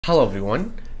Hello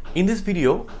everyone, in this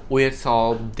video we will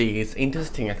solve this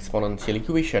interesting exponential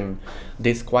equation.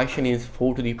 This question is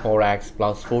 4 to the power x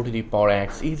plus 4 to the power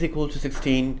x is equal to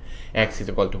 16. X is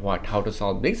equal to what? How to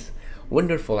solve this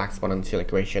wonderful exponential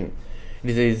equation?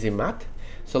 This is easy math.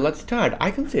 So let's start.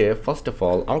 I can say first of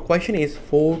all our question is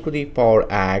 4 to the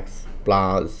power x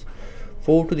plus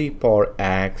 4 to the power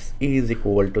x is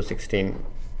equal to 16.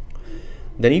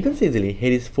 Then you can see easily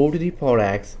here is 4 to the power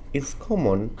x is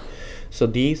common, so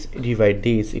this divide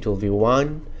this, it will be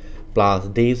 1, plus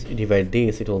this divide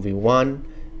this, it will be 1,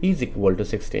 is equal to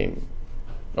 16.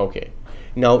 Okay,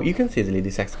 now you can see easily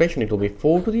this expression, it will be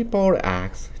 4 to the power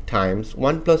x times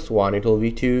 1 plus 1, it will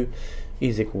be 2,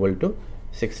 is equal to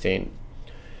 16.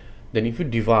 Then if you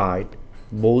divide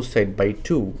both sides by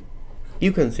 2,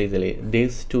 you can see easily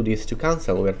this to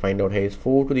cancel. We'll find out here is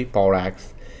 4 to the power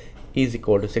x is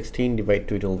equal to 16 divided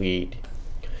 2, it will be 8.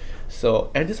 So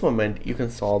at this moment you can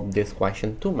solve this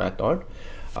question two method,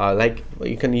 like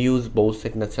you can use both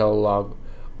side natural log,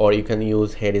 or you can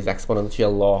use here is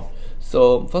exponential law.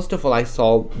 So first of all I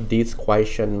solve this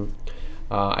question,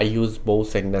 I use both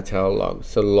side natural log.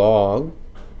 So log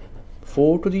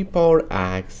 4 to the power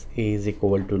x is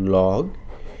equal to log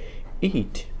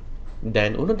 8.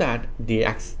 Then you know that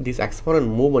this exponent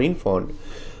move on in front,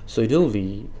 so it will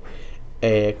be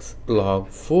x log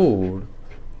 4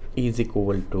 is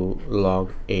equal to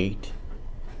log 8.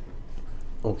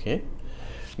 Okay,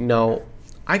 now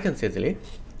I can say easily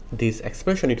this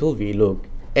expression, it will be look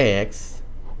x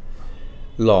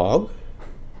log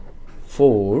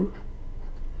 4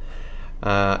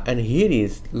 and here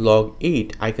is log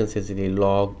 8. I can say easily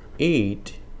log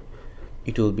 8,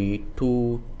 it will be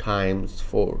 2 times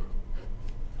 4.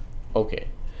 Okay,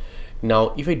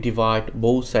 now if I divide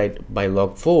both sides by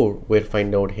log 4, we'll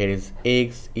find out here is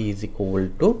x is equal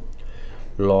to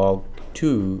log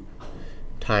 2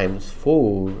 times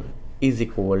 4 is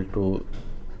equal to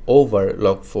over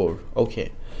log 4.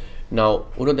 Okay, now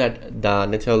you know that the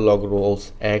natural log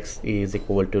rules, x is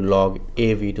equal to log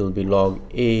av, it will be log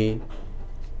a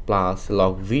plus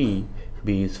log v,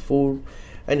 b is 4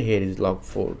 and here is log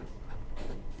 4.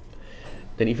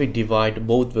 Then if we divide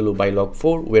both value by log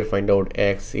 4, we'll find out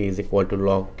x is equal to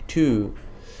log 2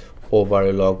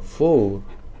 over log 4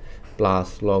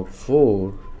 plus log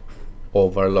 4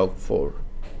 over log 4.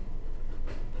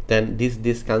 Then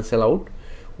this cancel out.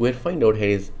 We'll find out here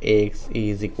is x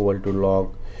is equal to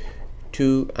log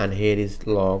 2 and here is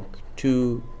log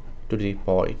 2 to the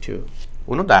power 2.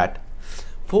 You know that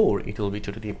 4 it will be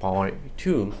 2 to the power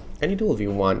 2 and it will be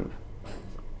 1.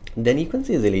 Then you can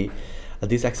see easily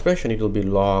this expression, it will be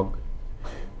log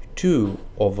 2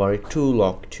 over 2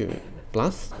 log 2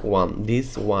 plus 1,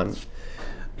 this 1,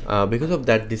 because of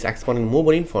that this exponent move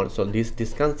on in front, so this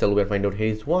cancel. We'll find out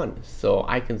here is 1, so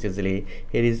I can see easily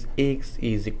here is x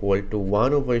is equal to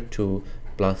 1 over 2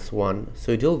 plus 1,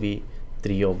 so it will be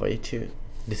 3 over 2.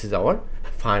 This is our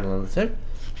final answer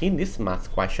in this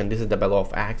math question. This is the value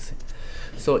of x.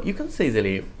 So you can see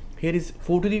easily here is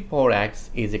 4 to the power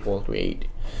x is equal to 8.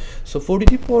 So 4 to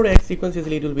the power x, you can see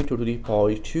easily it will be 2 to the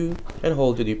power 2 and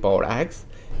whole to the power x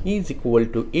is equal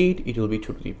to 8, it will be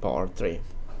 2 to the power 3.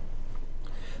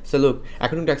 So look,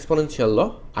 according to exponential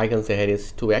law, I can say here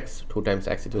is 2x, 2 times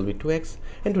x, it will be 2x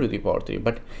and 2 to the power 3.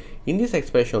 But in this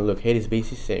expression, look, here is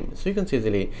base is same. So you can see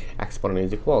easily exponent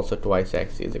is equal, so twice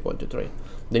x is equal to 3.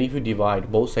 Then if you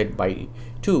divide both sides by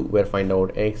 2, we'll find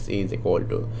out x is equal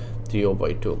to 3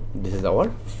 over 2. This is our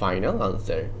final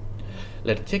answer.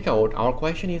 Let's check out. Our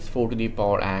question is 4 to the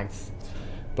power x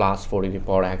plus 4 to the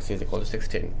power x is equal to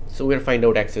 16. So we'll find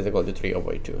out x is equal to 3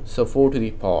 over 2. So 4 to the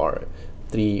power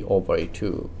 3 over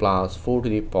 2 plus 4 to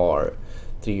the power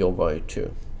 3 over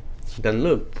 2. Then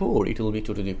look, 4 it will be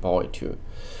 2 to the power 2.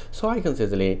 So I can say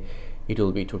easily it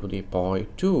will be 2 to the power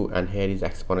 2 and here is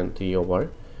exponent 3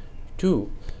 over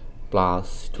 2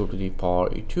 plus 2 to the power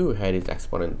 2, here is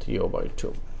exponent 3 over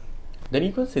 2. Then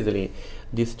you can see easily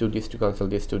this to cancel,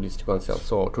 this to cancel,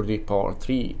 so 2 to the power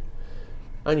 3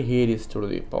 and here is 2 to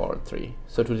the power 3.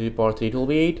 So 2 to the power 3 it will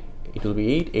be 8, it will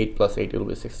be 8, 8 plus 8 it will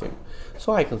be 16.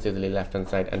 So I can see easily left hand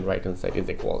side and right hand side is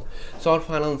equal. So our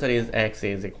final answer is x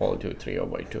is equal to 3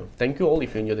 over 2. Thank you all.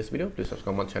 If you enjoyed this video, please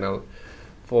subscribe my channel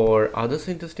for others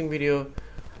interesting video.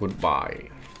 Goodbye,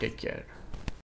 take care.